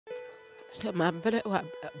Se my brother wa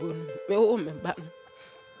bun me o me ba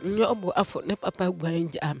nyobo afo ne papa gwan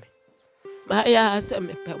jame ba ya se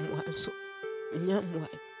me pe mo anso nya mo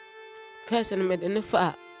first no me de ne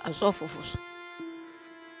fa asofofo so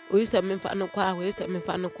o yisa me fa no kwa o yisa me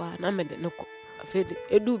fa no kwa na me de ne ko afede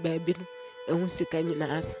edu ba bi no ehun sika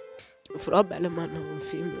nyina asa fro bele ma na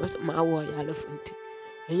mfi mi o ma wo ya le funti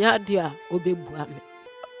nya dia obebu ame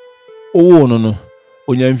owo no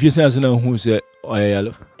onya mfi sense na hu se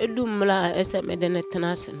oyayalo edu mla ese me de ne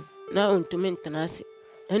tenase na ontumi tenase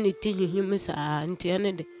ani tinyi himsa nti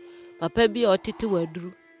ene de papa bi otiti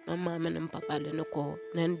waduru na mama ne papa de ne ko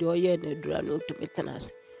na ndi oye na dura na otumi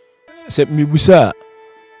tenase se mibusa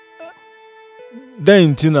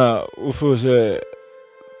dentina ofo se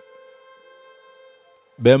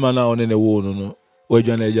be mana one ne wo no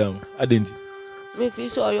wadwa na jam adenti me fi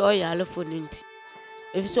so oyo ya le foni nti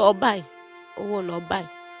e fi so obai owo no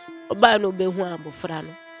obai no be hu abofra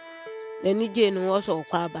no na ni je no wo so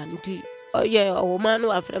kwa aba nti oye owo ma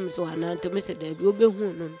no afra me so ana nti me se da bi obe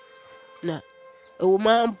hu no na owo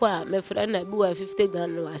ma mpa me fra na bi wa 50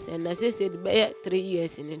 Ghana wase na se de be 3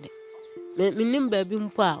 years ni de me nim ba bi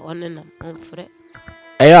mpa one na onfre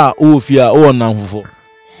aya o fia o na mfofo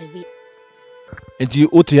abi enti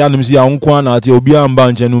o te anum si anko na ate obi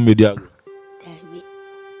amba nche no media abi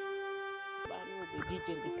ba no be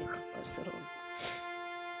dije de kete osro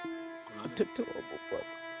tutu obo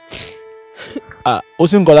o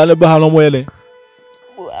sin kola le ba ha no mo yele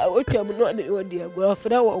o twam no ne odi agora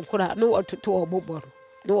fra wo nkura no otutu obo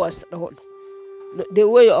no wasro no the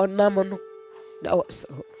way on nam no that was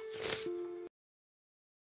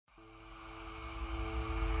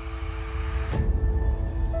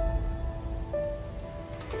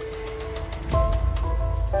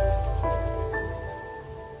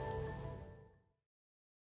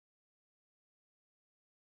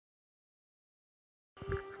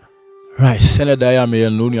right Senator ya me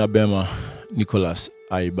no nua bema Nicholas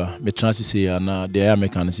Aiba me transisi ya na de ya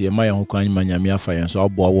mekanisi ya maye ho kwan manyame afa yen so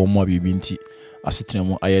abo awo mo bibi nti asetre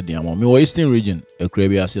mo aye de amo me wo Eastern region ekura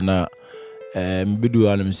bi ase na mbedu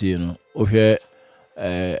alam si no ohwe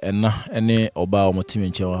enna ene oba o motime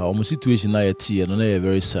nche ha o situation na yeti no na ye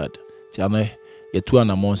very sad ti ana yetu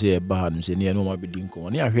ana mo se ye ba ha no se ne no ma bedi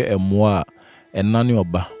nko ne ahwe emo a enna ne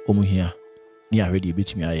oba o mu hia ne ahwe de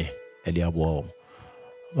betimi aye e de abo o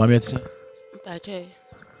mama yeti pache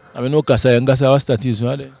ame no kasa ngasa wa status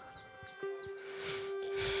no ade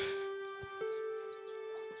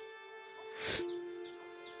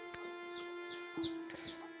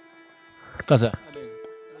kasa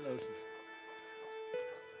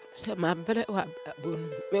se my brother wa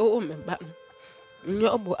bun me o me ba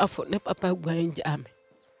nyobo afo ne papa gwan jame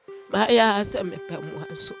ba ya se me pe mo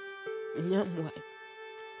anso nya mo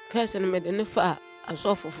first no me de ne fa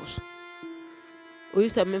asofofo so o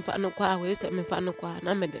yisa me fa no kwa o yisa me fa no kwa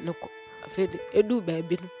na me de ne ko afede edu ba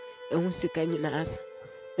bi no ehun sika nyina asa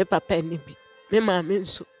me papa ni bi me ma me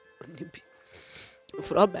nso ni bi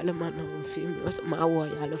fro bele ma na mfi mi o ma wo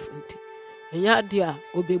ya le funti nya dia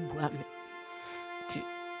obebu ame ti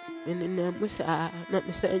menena musa na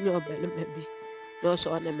misa nyo bele ma bi no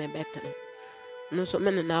so na me betan no so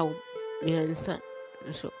me na wo me ansa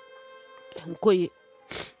no so nkoye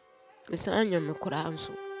misa anya me kura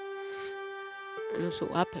anso no so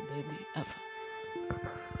apa baby afa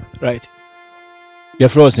right your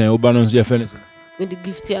frozen obanon your feelings me the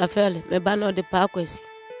gift ya fele me ba no de Becuase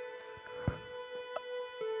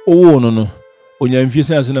owo no onya mfie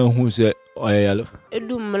sense na hu se oyayalo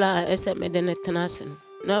edu mla ese me de ne tenase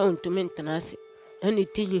na ontumi tenase ani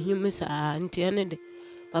tinyi himsa nti ene de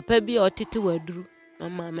papa bi otiti waduru na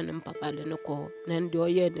mama ne papa de ne ko na ndi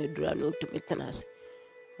oye na dura na otumi tenase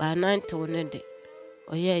ba 90 ne de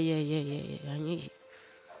oye anyi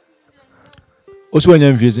oso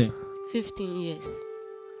onya mfie sen 15 years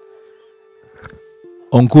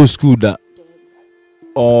onko school da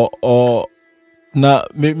o na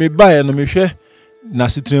me buy no me hwe na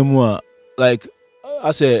sitre mu a like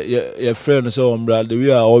I say your friend so umbra the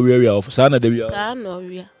we are all we are of sana de we are sana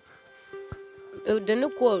we e de ne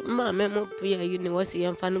ko ma me mo pia university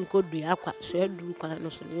yan fanu ko du akwa so edu kwa no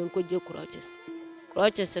so ne ko je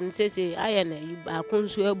crutches and say aye na yi ba ko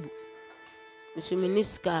nso abu so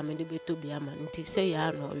miniska me de beto bia ma nti say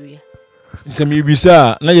ya no we se mi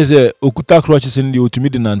bisa na je se okuta crutches ndi otumi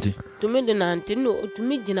de nante no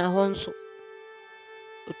otumi gina ho nso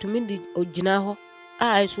otumi di ogina ho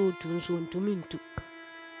a so otunso ntumi ntu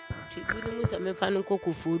ti bi no musa me fa no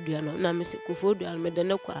kokofodua no na me se kofodua me de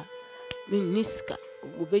ne kwa miniska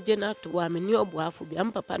obeje na to wa me ni obo afo bia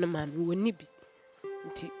papa no ma me woni bi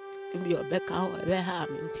nti bi obeka ho ebe ha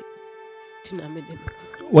me nti na me de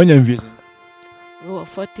nti wanya mvie oh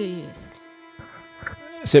 40 years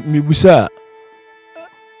se mi busa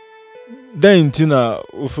then tina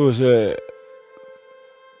o feel say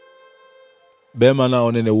be man na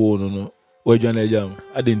on ne wo no o dwana jam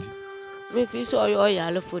adenti me fi so yo ya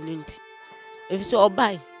le phone nti if so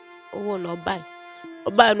obai owo no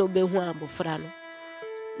obai no be hu abofra no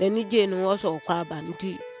na ni je no wo so kwa aba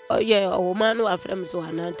nti oye owo man no afra me so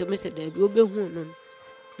ana nti me se da bi obe hu no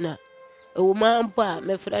na owo man pa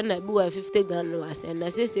me fra na bi wa 50 Ghana no ase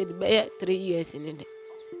na se de be 3 years ni de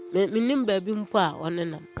me nim ba bi mpo a one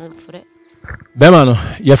na on frɛ be man no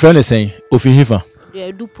your friend is saying ofi hifa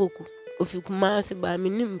ya du poku ofi kuma se ba me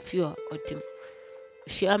nim fi o otim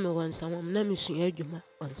shia me won sanwom na me sua adwuma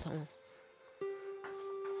won sanwom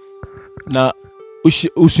na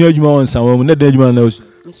usua adwuma won sanwom na da adwuma na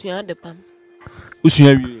me sua de pam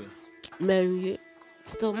usua wi me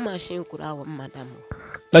stop machine kura wo madam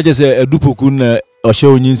na je se edupoku na ohye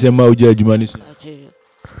onyinse ma oje adwuma ni so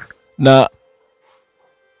na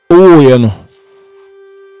owo ye no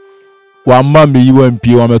wa ma me yi wan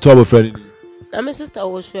pie wa meto abofra ni na me sister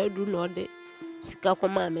wo so adu no de sika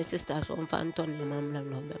koma me sister so mfa nto ne mamla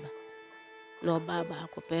no beba no baba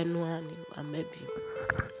ko pe no ani amabi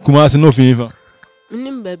kumase no fi fa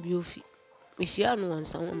nim ba bi ofi me hia no won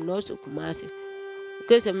sanwom no so kumase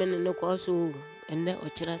kese me ne ko so ende o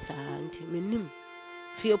kira sa anti me nim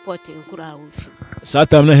fie potin kura ofi sa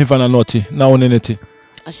time na hifa na noti na won ne ti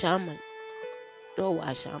ashama no wa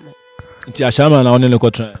ashama nti ashama na won ne ko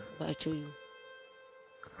try ba choyu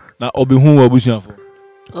na obehu wa busuafo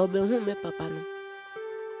obehu me papa no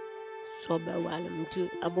so be wale mtu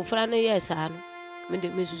abofra no yes ano me de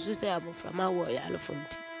me susu say abofra ma wo ya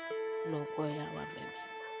alfonti no ko ya wa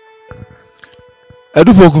baby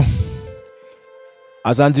edupoku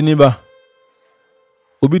asantini ba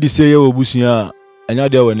obi di say ye obusua anya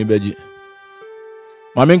de wani beji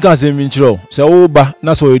mame nka se mi nchiro se wo ba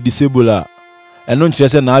na so disable a eno nchire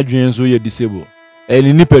se na adwen so ye disable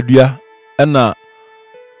ni nipadua na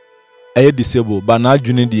eye disable ba na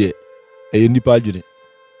adwene de eye nipa adwene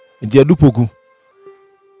nti edupoku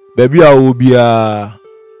baby a obi a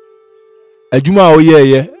adwuma a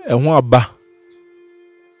oyeye eho aba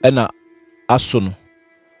na aso no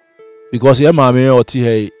because ye maame oti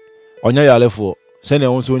he onya yalefo se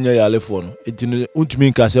na won so onya yalefo no nti no untumi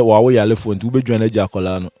nka se wa wo yalefo nti ubedwana agya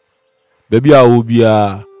akola no baby a obi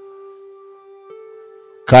a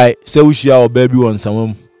kai se wuhia o baby won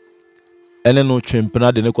samam ene no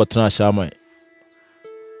twempena de ne kotena shaman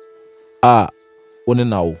a woni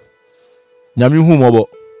nawo nyame hu mobo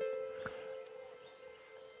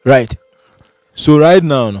right so right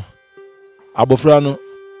now no abofra no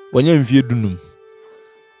wanya mfie dunum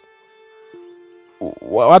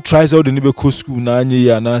what try so de ni be ko school na anye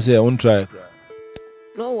ya na say on try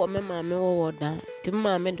no wo me mama wo da ti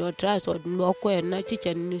mama do try so do ko na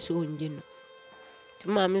chiche ni so onje no ti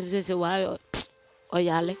mama se wa o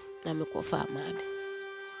yale na me ko fa amade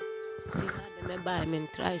ti ha de me ba me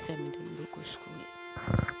try se me de ko school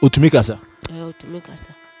otumika sa otumika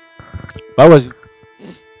sa what was it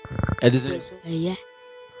edise yeah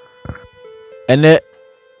ene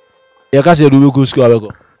ya ka se do be ko school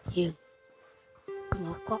abeko yeah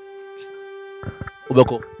moko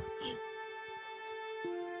ubeko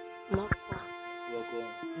moko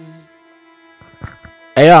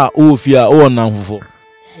eya o fia o na mfufo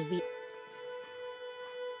dabi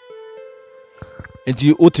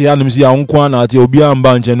enti o te anum si anko na ate obi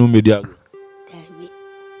amba nche no media dabi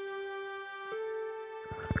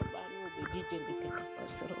ba no be jije de kete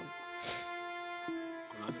osoro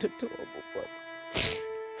tutu obuko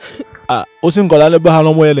o sin kola le ba ha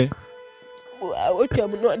no mo yele o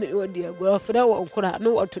twam no de o de agora fra won kura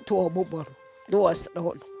no o tutu obobor no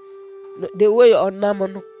osoro no the way on nam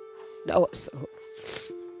no da osoro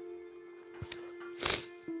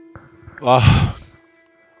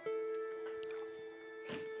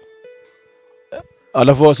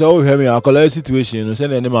alafo se o hwe me akola situation no se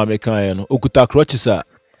na ne ma me kan no okuta crutches a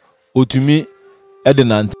otumi de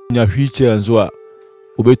nante nya wheelchair nso a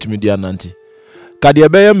obetumi dia nante ka de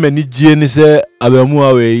be mani gie ni se abamu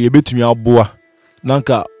a we ye betumi aboa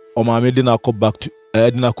nanka o ma me de na ko back to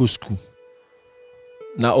de na ko school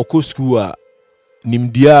na oko school a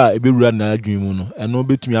nimdia a ebewura na adwen mu no eno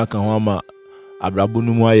betumi aka ho ama abrabo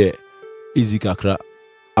no mu aye easy kakra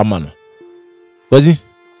ama no wazi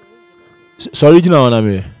sorry jina wana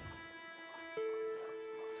me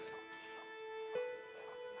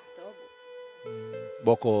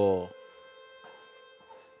boko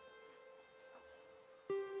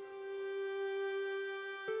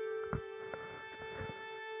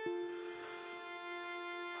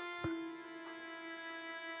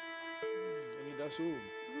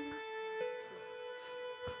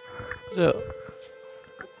so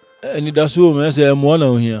Any that's all, man. Say, I'm one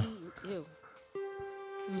on here.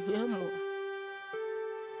 Yeah, more.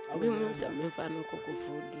 We must have been finding cocoa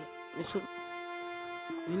food. So,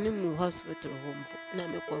 you hospital home,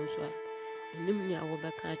 Name Consua. Nimni I will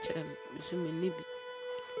back catch them, Missumi Nibi.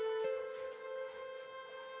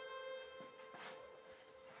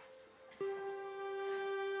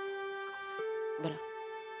 Bra.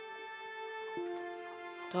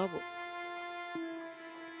 Double.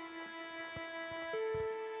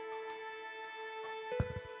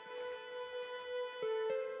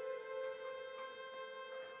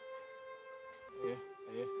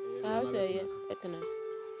 I'll say yes, Ethnos.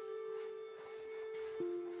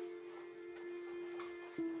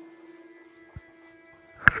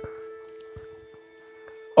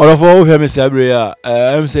 All of all hear me say,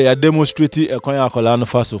 I'm say I demonstrate a coin akolano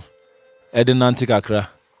faso. Edi nanti kakra.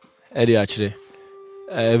 Edi actually.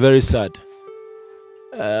 Very sad.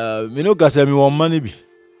 Me no gase me won money bi.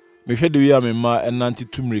 Me hwede wi a me ma nanti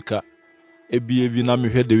tumrika. Ebi evi na me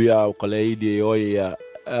hwede wi a akola yi de oye ya.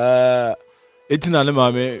 Etina ne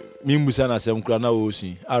ma me mbusa na asem kra na wo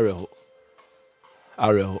sun. Areho.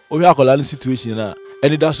 O hwe akola no situation na.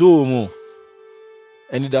 Eni da so mu.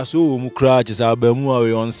 Eni da so mu kra che sa ba mu a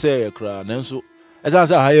we on say kra nanso esa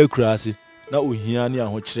sa ha ya kra ase na ohia ne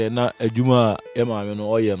ahokyere na adwuma e ma me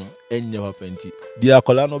no oye no enye papanti di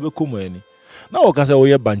akola no be komo ani na wo ka say wo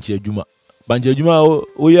ye banche adwuma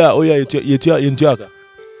oya yetu aka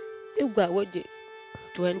Igwa woje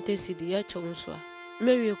 20 cedi ya chonso a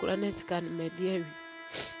mewie kura na sika na medi awi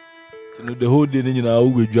no the whole day nyina wo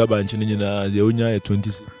gbedu abanche nyina ze onya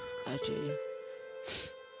 26 actually.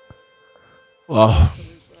 Wow.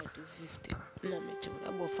 250. Na me chura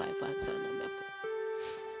about 5 answer na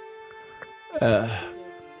me.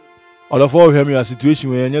 All of all hear me a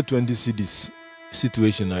situation where you 20 cedis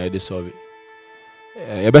situation I dey solve.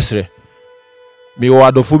 Yebesre. Me wo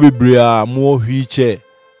adofo bebre a mo wheelchair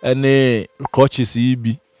ene crutches yi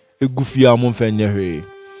bi egufi a mo mfanye hwe.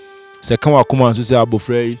 Se kan wakoma so se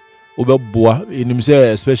abofra yi obeboa enim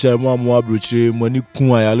se especially mo abrochire mo ni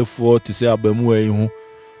kun ayalefo te se abamu yi ho.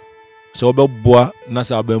 So obeboa na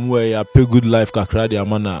se abamu yi a pay good life kakra de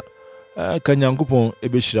amana kanyankopon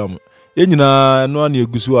ebehyiram. Ye nyina no na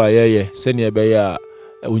egusu a yeye se ne ebe ya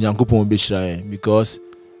onyankopon behyiram because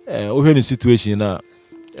ohwe ni situation na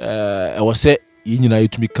wo se ye nyina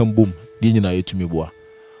yetumi kambom ye nyina yetumi boa.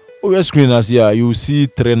 On your screen as here, you see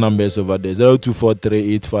 3 numbers over there: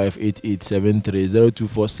 0243858873,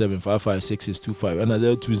 0247556625, and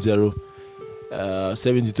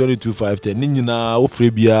 02070222510. Nina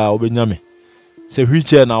ofre bia obenyame. Se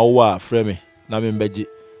wheelchair na owa frame me na me mbeji.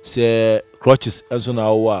 Se crutches enso na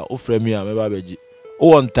owa ofre me a me ba beji.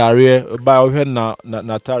 O on tare ba ohwe na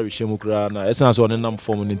tare hwemu kra na essence on nam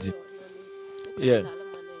form nti. Yeah.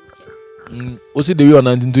 O si the way on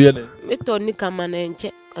ntinto ye ne. Me to ni kama na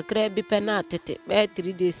enche. Kakra bi pe na atete be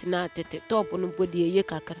 3 days na atete top no body eye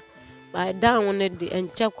kakra by down ne de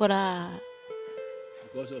enche kora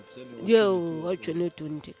Because of yo otwe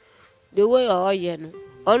 20 the way oye no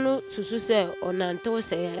onu susu se onante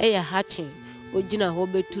se e ya hatching ogina ho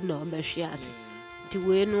betu na obehwe ase ti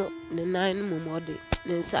we no ne nan no momode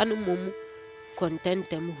ne nsa no momu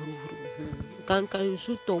contentem huru kan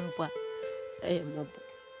su tompa mobo.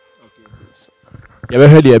 Ya be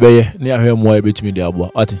hwede ya be ye ne ahwe mo ya betumi de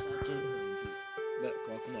abo ati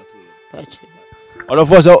all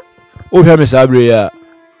of us o hwe me sabre ya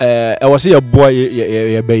e wo se ye boa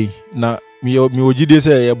ye be na mi ogide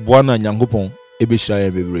se ye boa na nyankopon e be hira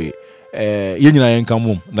ya bebre ye nyina ye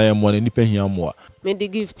nkamom na ye mo na nipa hia mo Me the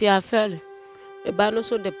gift ya fell e ba no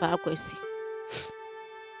so de pa akwasi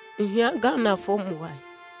hia Ghana for mo ai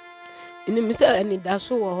ini mi se ani da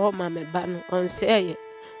so wo ho ma me ba no on se ye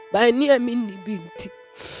ba ni ami ni binti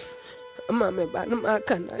ama me ba no ma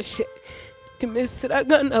kana she ti mesra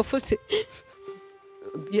Ghana fo se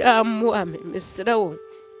bia mo ame mesra wo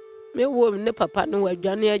me wo ne papa no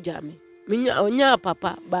wadwane agya me nya onya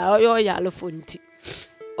papa ba oyo yalefo nti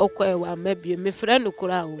okwa wa mabie me frɛ no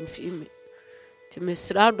kura wo mfi me ti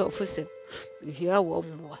mesra do fo se hia wo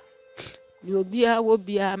mo ni obia wo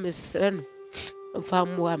bia mesra no mfa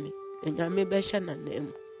mo ame nya me be hye na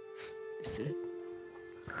nam mesra.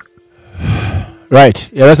 Right.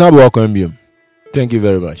 Yeah, that's not welcome. Thank you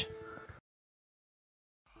very much.